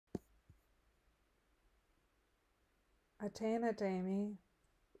Atena Daemi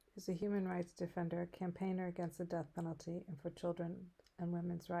is a human rights defender, campaigner against the death penalty and for children and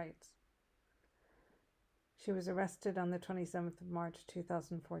women's rights. She was arrested on the 27th of March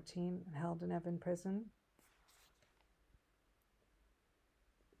 2014 and held in Evin prison.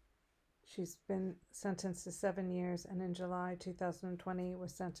 She's been sentenced to 7 years, and in July 2020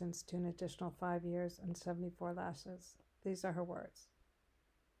 was sentenced to an additional 5 years and 74 lashes. These are her words.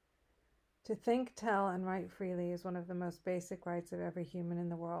 To think, tell, and write freely is one of the most basic rights of every human in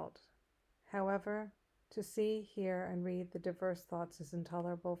the world. However, to see, hear, and read the diverse thoughts is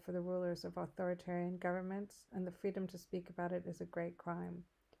intolerable for the rulers of authoritarian governments, and the freedom to speak about it is a great crime.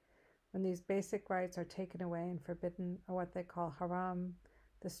 When these basic rights are taken away and forbidden, or what they call haram,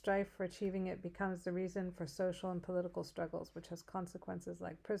 the strife for achieving it becomes the reason for social and political struggles, which has consequences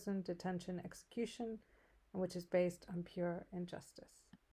like prison, detention, execution, and which is based on pure injustice.